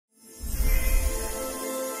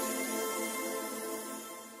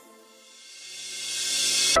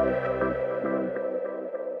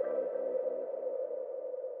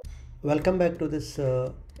Welcome back to this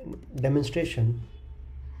demonstration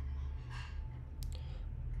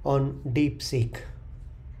on DeepSeek.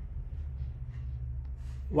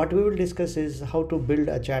 What we will discuss is how to build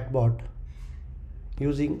a chatbot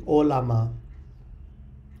using Ollama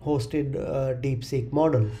hosted DeepSeek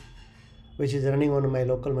model, which is running on my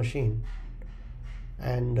local machine.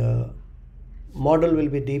 And model will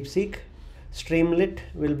be DeepSeek. Streamlit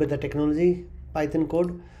will be the technology, Python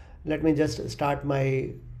code. Let me just start my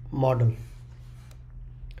model.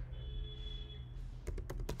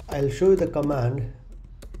 I'll show you the command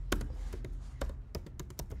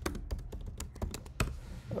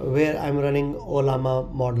where I'm running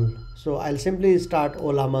Ollama model. So I'll simply start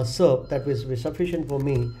Ollama serve. That will be sufficient for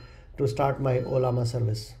me to start my Ollama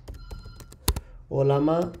service.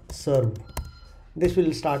 Ollama serve. This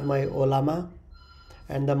will start my Ollama,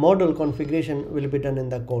 and the model configuration will be done in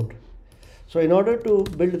the code. So in order to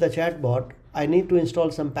build the chatbot, I need to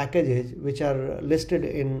install some packages which are listed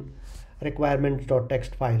in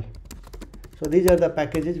requirements.txt file. So these are the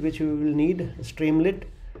packages which we will need: Streamlit,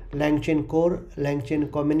 LangChain Core,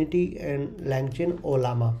 LangChain Community, and LangChain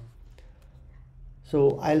Ollama.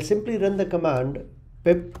 So I'll simply run the command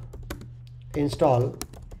pip install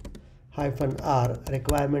 -r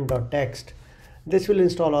requirement.txt. This will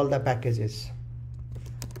install all the packages.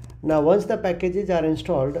 Now once the packages are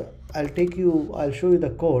installed, I'll show you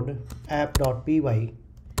the code app.py.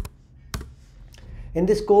 In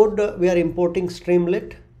this code we are importing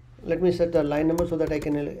Streamlit. Let me set the line number so that I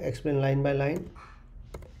can explain line by line.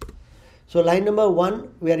 So line number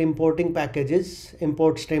 1, we are importing packages.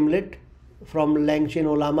 Import Streamlit. From LangChain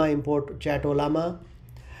Ollama, import Chat Ollama.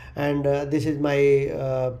 And this is my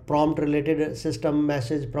prompt related system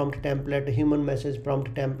message prompt template, human message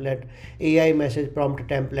prompt template, AI message prompt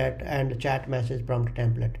template, and chat message prompt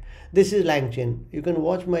template. This is LangChain. You can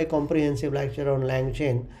watch my comprehensive lecture on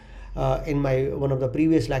LangChain in one of the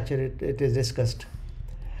previous lecture. It is discussed.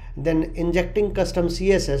 Then injecting custom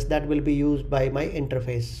CSS that will be used by my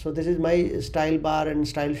interface. So this is my style bar and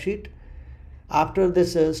style sheet. After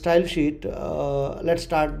this style sheet, let's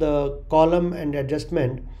start the column and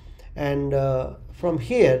adjustment. And from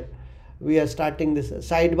here we are starting this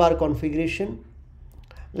sidebar configuration.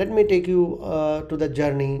 Let me take you to the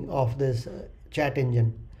journey of this chat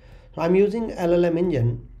engine. So I'm using LLM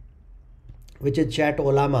engine, which is Chat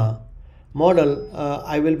Ollama model.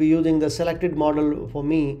 I will be using the selected model for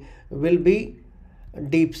me will be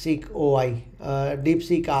DeepSeek OI,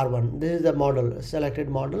 DeepSeek R1. This is the model, selected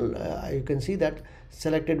model. You can see that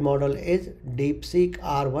selected model is DeepSeek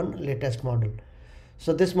R1 latest model.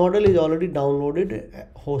 So this model is already downloaded,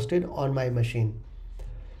 hosted on my machine.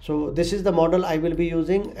 So this is the model I will be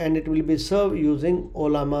using, and it will be served using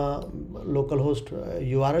Ollama localhost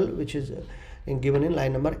URL, which is given in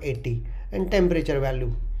line number 80, and temperature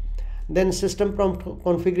value. Then system prompt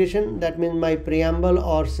configuration, that means my preamble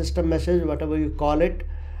or system message, whatever you call it.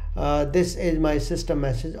 This is my system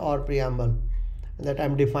message or preamble that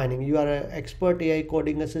I'm defining. You are an expert AI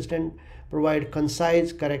coding assistant. Provide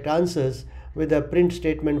concise, correct answers with a print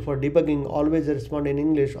statement for debugging. Always respond in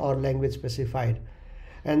English or language specified.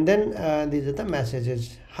 And then these are the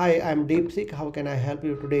messages. Hi, I'm DeepSeek. How can I help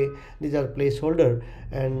you today? These are placeholder.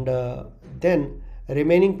 And then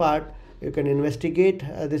remaining part, you can investigate.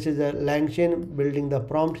 This is a LangChain, building the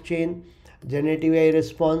prompt chain, generative AI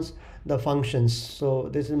response, the functions. So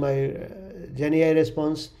this is my Gen AI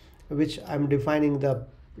response, which I'm defining the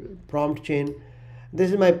prompt chain.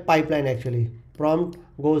 This is my pipeline actually. Prompt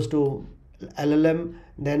goes to LLM,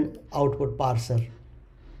 then output parser,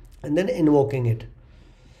 and then invoking it.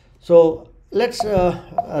 So let's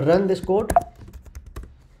run this code.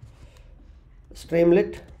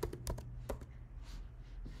 Streamlit,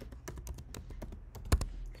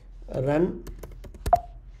 run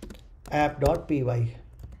app.py,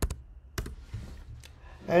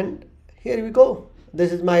 and here we go.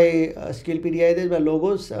 This is my skill PDI. This is my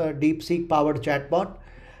logos, DeepSeek powered chatbot.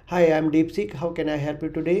 Hi, I'm DeepSeek. How can I help you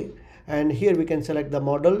today? And here we can select the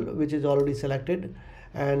model, which is already selected,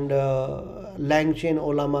 and LangChain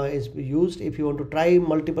Ollama is used. If you want to try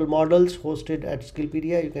multiple models hosted at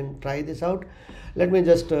Skillpedia, you can try this out. Let me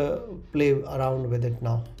just play around with it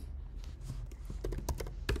now.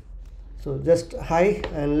 So just hi,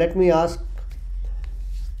 and let me ask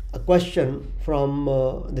a question from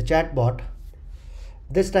the chatbot.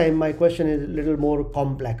 This time my question is a little more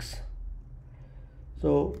complex.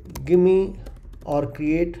 So give me or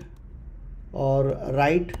create or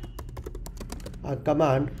write a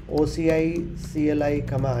command, OCI CLI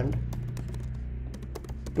command,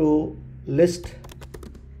 to list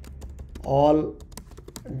all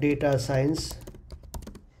data science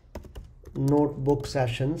notebook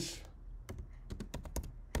sessions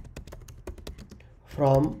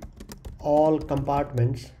from all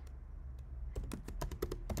compartments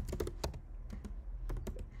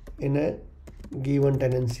in a given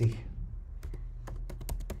tenancy.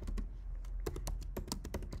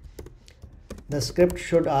 The script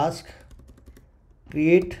should ask,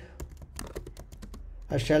 create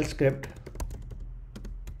a shell script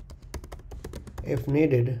if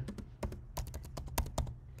needed.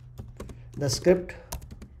 The script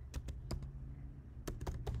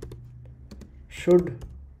should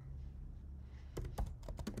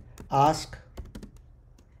ask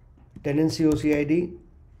tenancy OCID,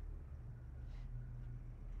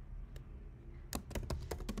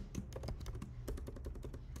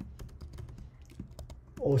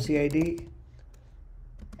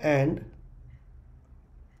 and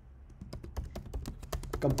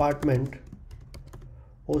compartment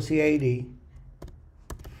OCID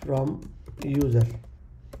from user.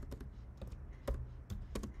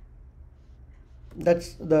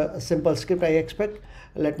 That's the simple script I expect.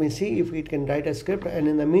 Let me see if it can write a script, and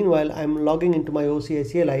in the meanwhile I'm logging into my OCI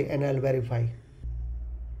CLI and I'll verify.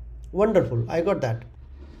 Wonderful, I got that.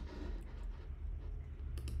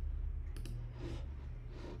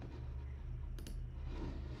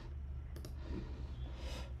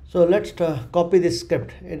 So let's copy this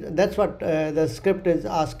script. That's what the script is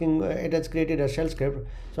asking. It has created a shell script.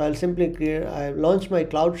 So I'll simply create, I launch my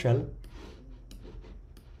Cloud Shell.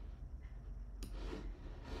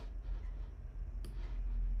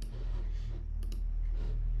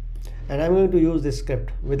 And I'm going to use this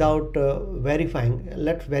script without verifying.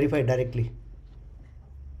 Let's verify directly.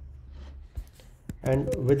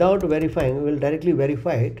 And without verifying, we'll directly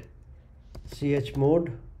verify it.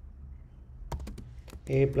 Chmod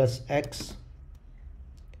a+x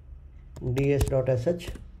ds.sh,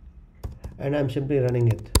 and I'm simply running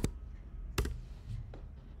it.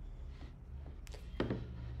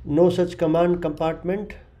 No such command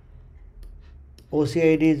compartment.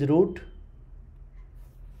 OCID is root.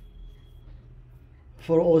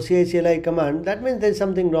 For OCI CLI command, that means there's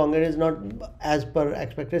something wrong. It is not as per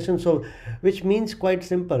expectation. So, which means quite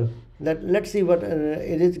simple. That let's see what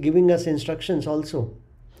it is giving us instructions also.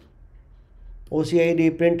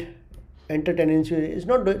 OCID print enter tenancy is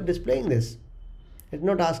not displaying this. It's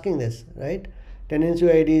not asking this, right? Tenancy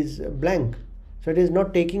ID is blank, so it is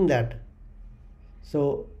not taking that.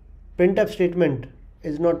 So printf statement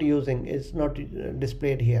is not using, is not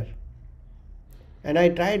displayed here. And I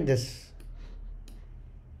tried this.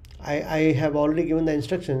 I have already given the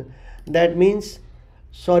instruction. That means,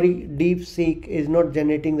 sorry, DeepSeek is not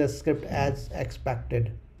generating the script as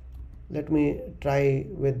expected. Let me try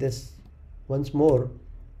with this once more.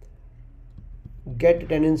 Get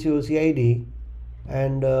tenancy OCID,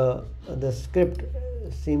 and the script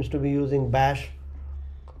seems to be using bash.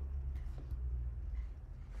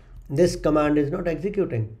 This command is not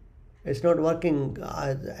executing. It's not working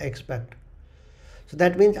as I expect. So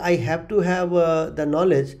that means I have to have the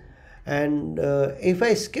knowledge, and if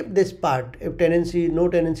I skip this part, if no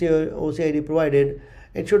tenancy OCID provided,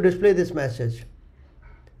 it should display this message.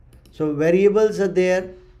 So variables are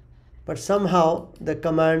there, but somehow the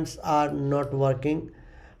commands are not working.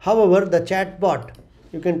 However, the chatbot,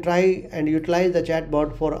 you can try and utilize the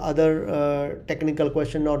chatbot for other technical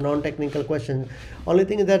question or non-technical questions. Only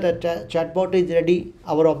thing is that a chatbot is ready.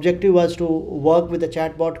 Our objective was to work with the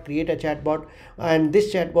chatbot, create a chatbot, and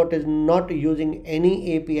this chatbot is not using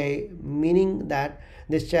any API, meaning that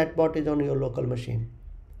this chatbot is on your local machine.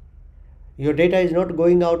 Your data is not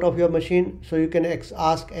going out of your machine, so you can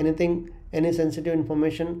ask anything, any sensitive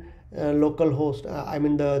information. Local host, I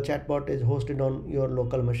mean the chatbot is hosted on your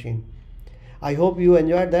local machine. I hope you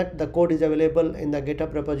enjoyed that. The code is available in the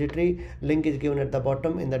GitHub repository. Link is given at the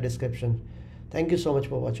bottom in the description. Thank you so much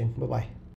for watching. Bye-bye.